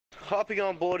hopping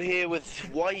on board here with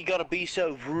why you gotta be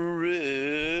so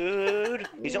rude.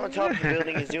 He's on top of the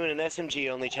building. He's doing an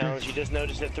SMG only challenge. You just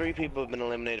noticed that 3 people have been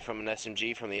eliminated from an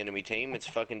SMG from the enemy team. It's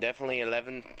fucking definitely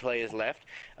 11 players left.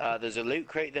 There's a loot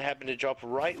crate that happened to drop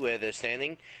right where they're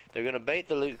standing. They're gonna bait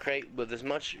the loot crate with as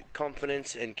much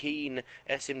confidence and keen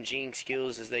SMGing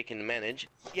skills as they can manage.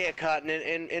 Yeah, Cotton.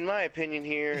 In my opinion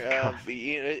here,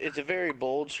 you know, it's a very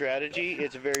bold strategy.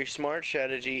 It's a very smart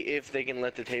strategy if they can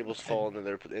let the tables fall in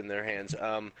their hands.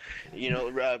 You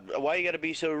know, why you gotta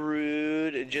be so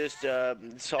rude? Just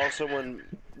saw someone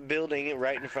building it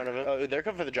right in front of him. Oh, they're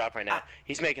coming for the drop right now.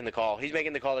 He's making the call. He's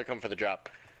making the call. They're coming for the drop.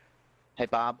 Hey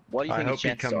Bob, what do you think the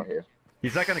chances are here?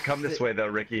 He's not going to come this way though,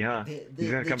 Ricky, huh? He's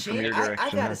going to come from your direction.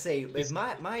 I gotta say,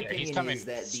 my opinion is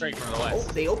that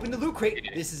they opened the loot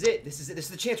crate. This is it. This is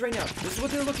the chance right now. This is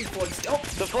what they're looking for.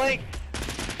 The flank.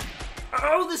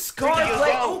 Oh, the scar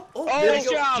flank.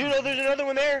 Judo, there's another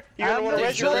one there. You're gonna want to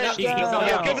rest your rest. Kill him. He's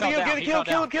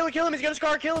got a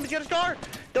scar. Kill him. He's got a scar.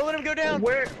 Don't let him go down.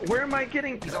 Where am I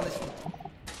getting? He's on this one.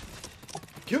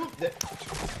 Kill him.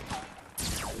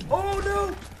 Oh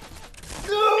no.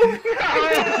 No!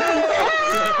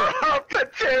 Oh,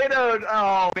 potatoed!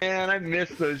 Oh man, I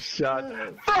missed those shots.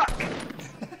 Fuck!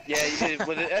 Yeah,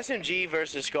 with an SMG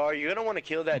versus Scar, you're gonna want to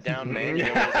kill that down man. You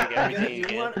don't want to take everything you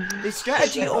can. The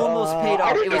strategy almost paid off.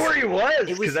 I don't know where he was.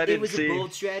 It was a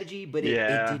bold strategy, but it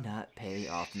did not pay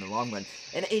off in the long run.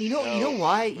 And you know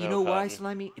why? You know why,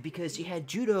 Slimy? Because you had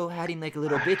Judo hiding like a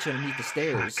little bitch underneath the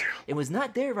stairs. It was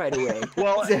not there right away.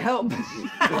 Well, to help.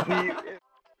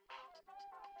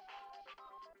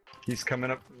 He's coming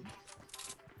up.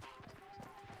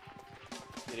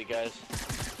 Get it, guys.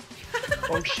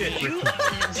 Oh shit! Yo,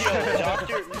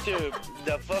 dude,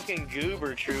 the fucking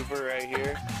goober trooper right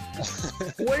here.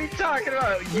 What are you talking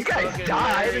about? You guys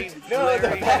died. No,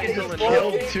 the fucking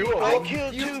killed 2 of them. I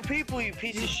killed 2 people, you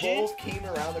piece of shit. Both came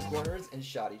around the corners and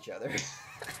shot each other.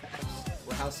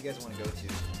 What house do you guys want to go to?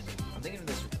 I'm thinking of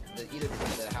this. Either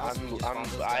the house.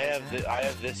 I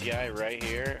have this guy right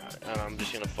here, and I'm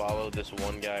just gonna follow this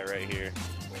one guy right here.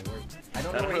 I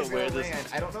don't know where he's gonna land.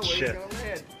 I don't know where he's gonna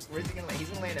land. Where's he gonna land? He's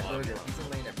gonna land at Burger. He's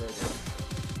gonna land at Burger.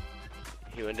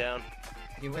 He went down.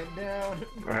 He went down.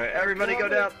 All right, everybody go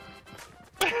down.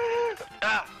 Stupid.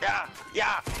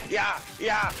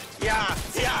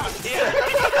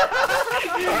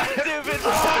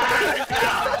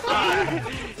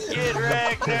 Get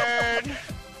wrecked, nerd.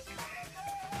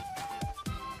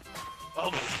 Oh,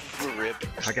 rip.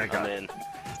 I got I'm in.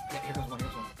 Yeah, here comes one.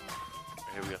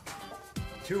 Here we go.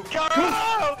 2. Go!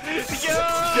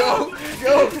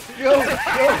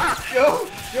 Go!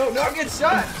 No, I'm getting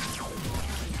shot!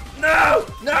 No!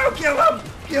 Kill him!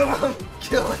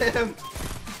 Kill him!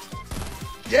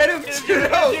 Get him,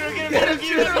 Judo! Get him,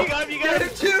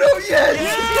 Judo! Yes!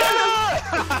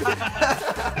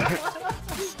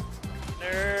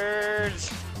 Nerds!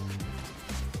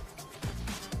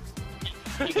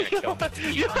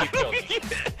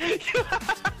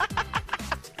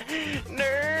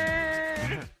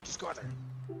 Nerd! Just go out there.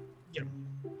 Get him.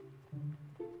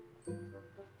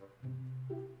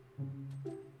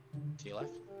 To your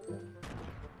left.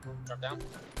 Drop down.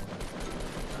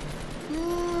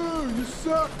 You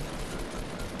suck!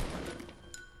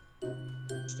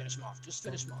 Just finish him off. Just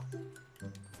finish him off.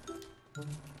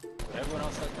 What everyone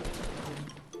else like.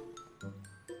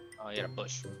 Oh, you got a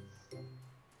bush.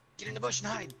 Get in the bush and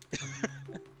hide!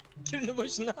 Get in the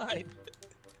bush and hide!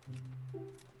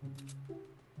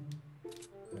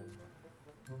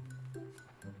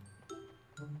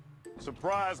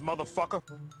 Surprise, motherfucker!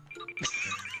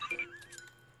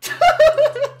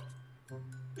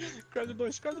 Grab the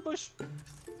bush, grab the bush!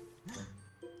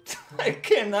 I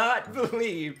cannot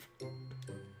believe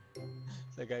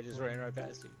That guy just ran right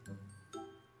past you.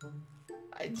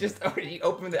 I just already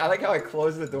opened it. I like how I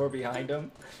closed the door behind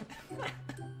him.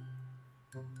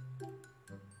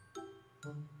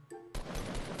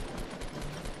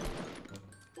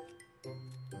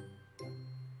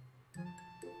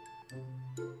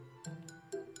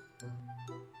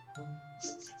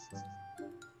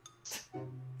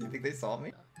 You think they saw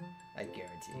me? I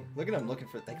guarantee you. Look at him looking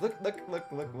for like look.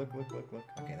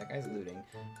 Okay, that guy's looting.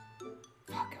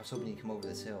 Fuck, I was hoping he'd come over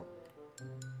this hill.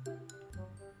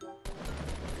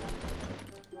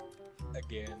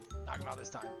 Again. Knock him out this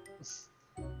time.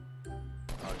 Oh,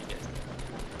 you guys.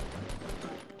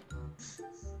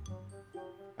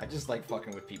 I just like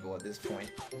fucking with people at this point.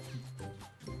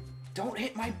 Don't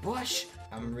hit my bush!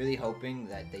 I'm really hoping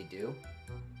that they do.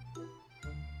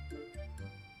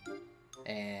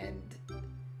 And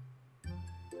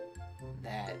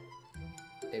that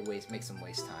it makes them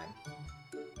waste time.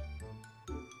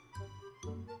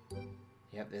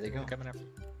 Yep. Yep, there they go. Coming up.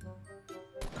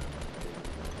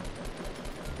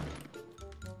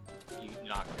 You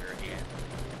knocked her again.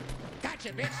 Gotcha,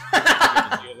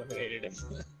 bitch! You eliminated him.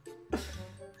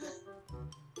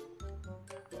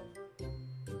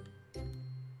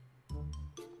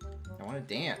 I want to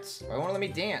dance. Why won't it let me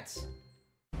dance?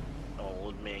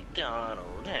 Old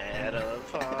MacDonald had a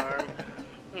farm.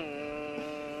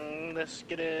 Let's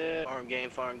get it. Farm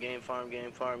game, farm game, farm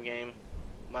game, farm game.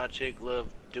 My chick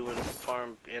loved doing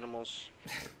farm animals.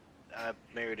 I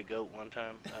married a goat one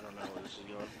time. I don't know where this is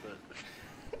going, but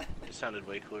it sounded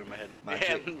way cooler in my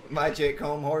head. My chick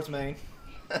home horse man.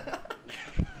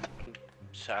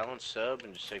 Silent sub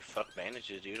and just say fuck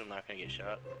bandages, dude. I'm not gonna get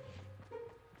shot.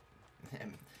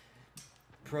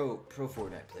 Pro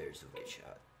Fortnite players don't get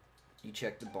shot. You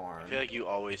check the barn. I feel like you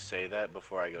always say that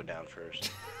before I go down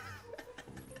first.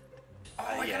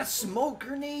 Oh, I got a smoke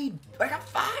grenade! I got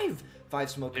 5! 5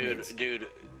 smoke grenades. Dude,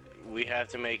 we have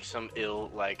to make some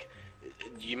like...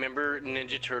 Do you remember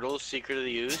Ninja Turtles Secret of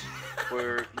the Ooze?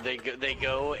 Where they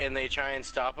go and they try and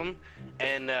stop him,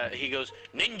 and he goes,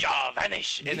 Ninja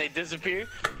Vanish! And they disappear?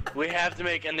 We have to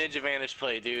make a Ninja Vanish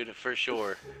play, dude, for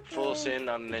sure. Full send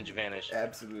on Ninja Vanish.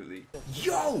 Absolutely.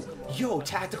 Yo,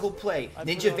 tactical play.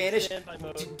 Ninja Vanish.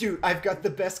 Dude, I've got the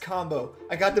best combo.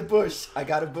 I got the bush. I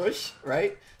got a bush,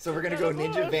 right? So we're gonna go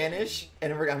Ninja Vanish,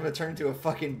 and I'm gonna turn into a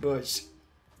fucking bush.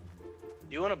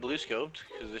 You want a blue scoped?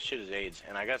 Because this shit is AIDS.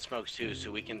 And I got smokes too,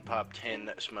 so we can pop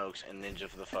 10 smokes and ninja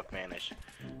for the fuck Vanish.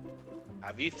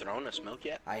 Have you thrown a smoke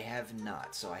yet? I have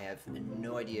not, so I have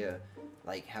no idea,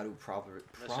 like, how to properly.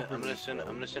 I'm gonna send a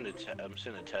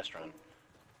test run.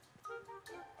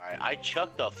 Alright, I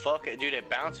chucked the fuck. Dude, it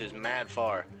bounces mad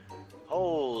far.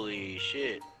 Holy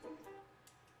shit.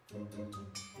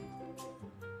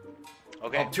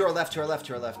 Okay. Oh, to our left.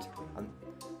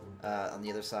 On the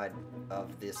other side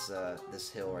of this this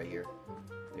hill right here.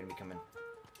 They're gonna be coming.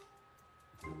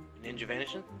 Ninja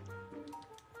vanishing?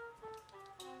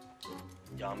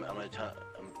 Yeah, I'm gonna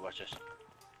watch this.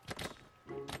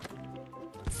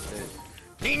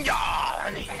 Ninja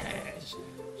vanish!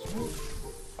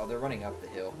 Oh, they're running up the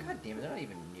hill. God damn it, they're not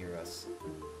even near us.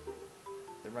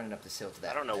 They're running up this hill to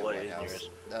that. I don't know what is house.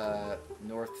 near us.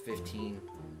 North 15.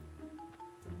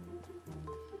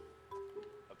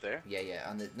 There? Yeah,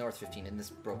 on the north 15 in this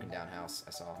broken down house.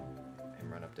 I saw him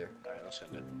run up there. Alright, I'll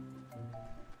send it.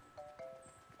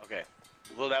 Okay.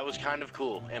 Well, that was kind of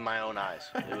cool in my own eyes.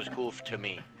 It was cool to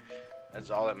me. That's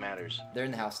all that matters. They're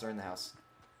in the house.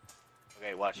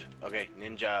 Okay, watch. Okay,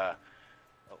 ninja.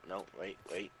 Oh, no, wait.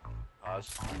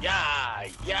 Pause. Yeah!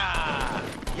 Yeah!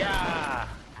 Yep.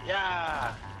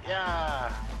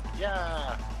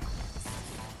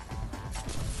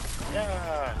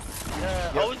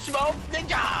 Oh, smoke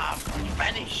ninja!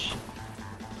 Vanish!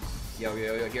 Yo,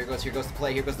 here goes the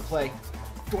play.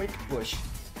 Doink, bush.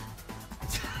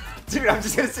 Dude, I'm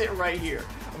just gonna sit right here.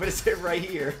 I'm gonna sit right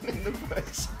here in the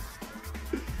bush.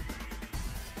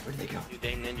 Where did they go? Dude,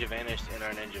 they ninja vanished in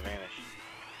our ninja vanish.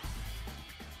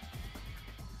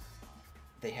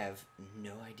 They have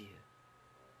no idea.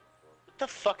 What the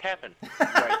fuck happened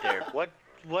right there? What?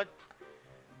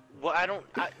 Well,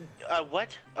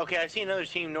 what? Okay, I see another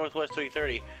team Northwest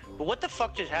 330, but what the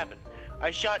fuck just happened?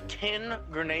 I shot 10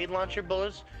 grenade launcher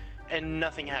bullets, and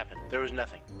nothing happened. There was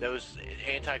nothing. That was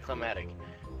anticlimactic.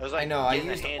 I was like, I know, I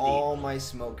used all my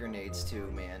smoke grenades too,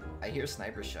 man. I hear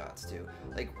sniper shots too.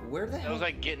 Like, where the hell? It was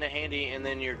like getting a handy, and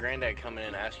then your granddad coming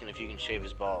in asking if you can shave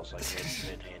his balls, like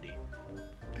mid-handy.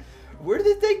 Where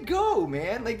did they go,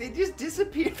 man? Like, they just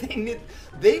disappeared.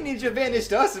 They ninja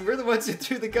vanished us, and we're the ones who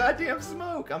threw the goddamn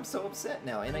smoke. I'm so upset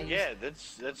now. And yeah,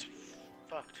 that's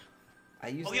fucked.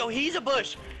 Oh, yo, he's a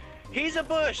bush. He's a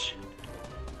bush.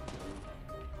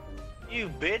 You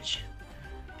bitch.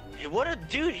 What a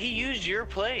dude. He used your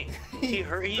play.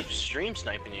 He's stream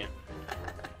sniping you.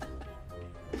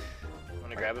 Want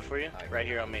to grab it for you? Right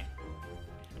here on me.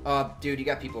 Dude, you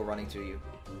got people running to you.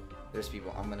 There's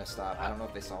people. I'm gonna stop. I don't know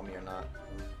if they saw me or not.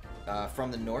 From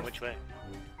the north. Which way?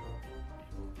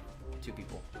 2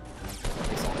 people.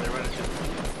 They're running to.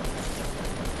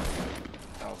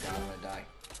 Oh god, I'm gonna die.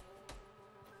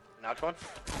 Knocked one.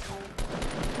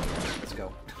 Let's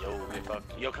go.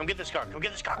 Yo, come get this car. Come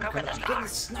get this car. Come get this car. I'm getting the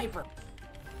sniper.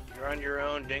 You're on your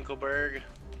own, Dinkelberg.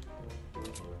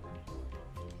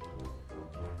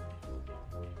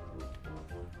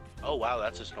 Oh wow,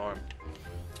 that's a storm.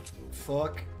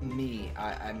 Fuck me.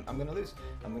 I'm gonna lose.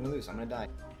 I'm gonna die.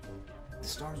 The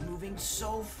storm's moving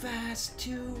so fast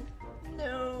too.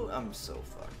 No, I'm so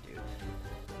fucked, dude.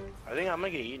 I think I'm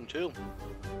gonna get eaten too.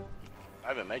 I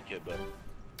haven't med kit, but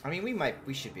I mean,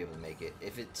 we should be able to make it.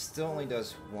 If it still only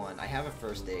does one, I have a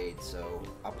first aid, so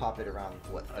I'll pop it around,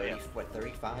 what, 30, yeah. what,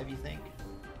 35, you think?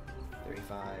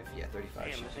 35, yeah, 35.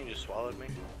 Damn, this thing just swallowed me.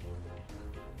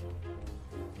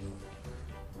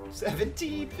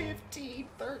 17, 15,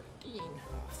 13. Oh,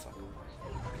 fuck.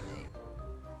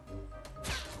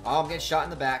 Oh, I'm getting shot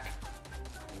in the back.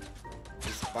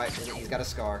 He's got a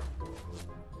scar.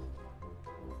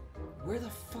 Where the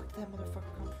fuck did that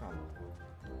motherfucker come from?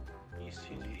 He's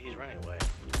running away.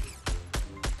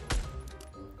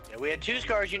 Yeah, we had 2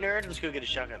 scars, you nerd. Let's go get a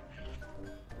shotgun.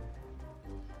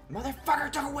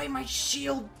 Motherfucker took away my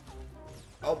shield!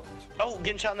 Oh. Oh,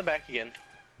 getting shot in the back again.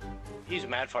 He's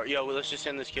mad far. Yo, well, let's just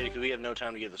send this kid because we have no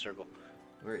time to get the circle.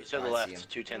 Where, to the left,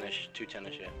 210-ish,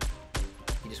 yeah.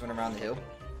 He just went around the hill?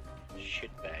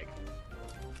 Shit bag.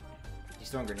 He's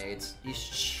throwing grenades. He's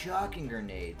chucking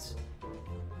grenades.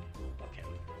 Fuck him.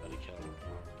 Gotta kill him.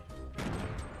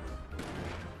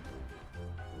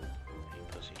 Hey,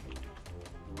 pussy.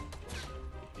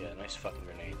 Yeah, nice fucking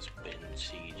grenades. Ben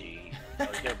CG. Oh,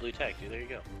 he's got a blue tag, dude. There you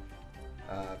go.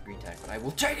 Green tag, but I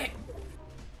will take it!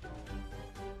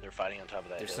 They're fighting on top of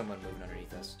that There's hill. someone moving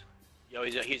underneath us. Yo,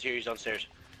 he's here. He's downstairs.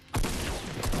 Shit.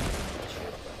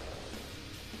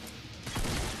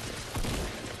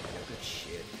 Good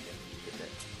shit. Get that.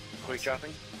 Quick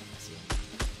dropping. I see him.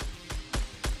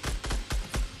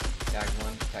 Tag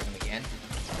one. Tag him again.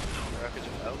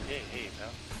 Okay, hey,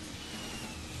 pal.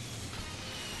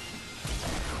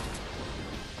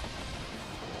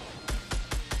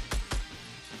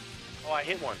 Oh, I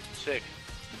hit one. Sick.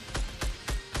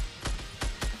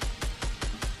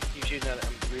 Keep shooting at it.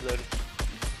 I'm reloading.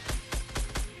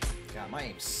 God, my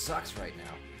aim sucks right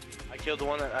now. I killed the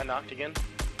one that I knocked again.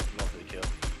 I'm going for the kill.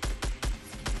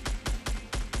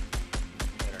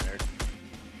 Better nerd.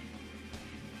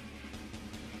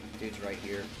 Dude's right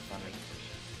here in front of me.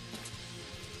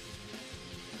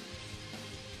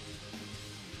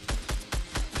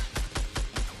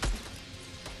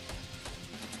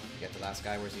 You got the last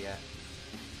guy, where's he at?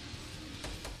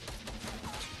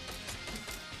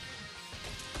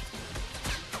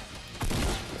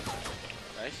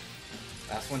 Nice.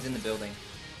 Last one's in the building.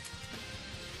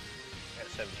 Got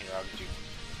 17 rockets, dude.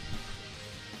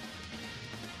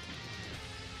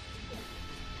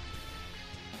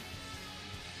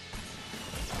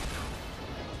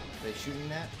 Are they shooting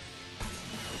that?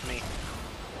 It's me.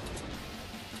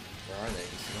 Where are they?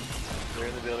 You see them? They're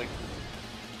in the building.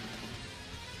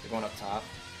 They're going up top.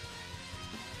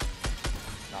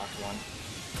 Knocked one.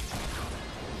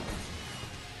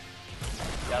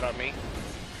 Got on me.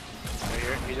 Right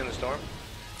here. He's in the storm.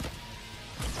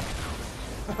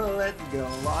 Let's go.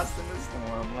 Lost in the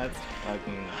storm. Let's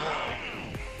fucking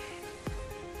go.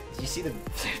 Did you see the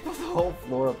whole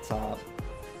floor up top?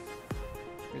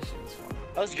 This shit was fun.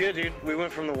 That was good, dude. We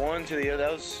went from the one to the other.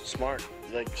 That was smart.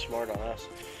 Like, smart on us.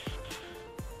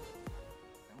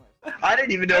 I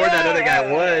didn't even know where that other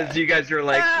guy was. You guys were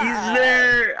like, he's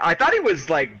there. I thought he was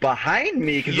like behind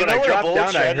me because when I dropped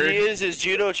down, I heard. Is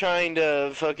Judo trying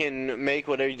to fucking make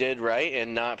whatever he did right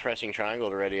and not pressing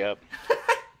triangle to ready up.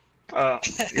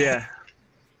 Yeah.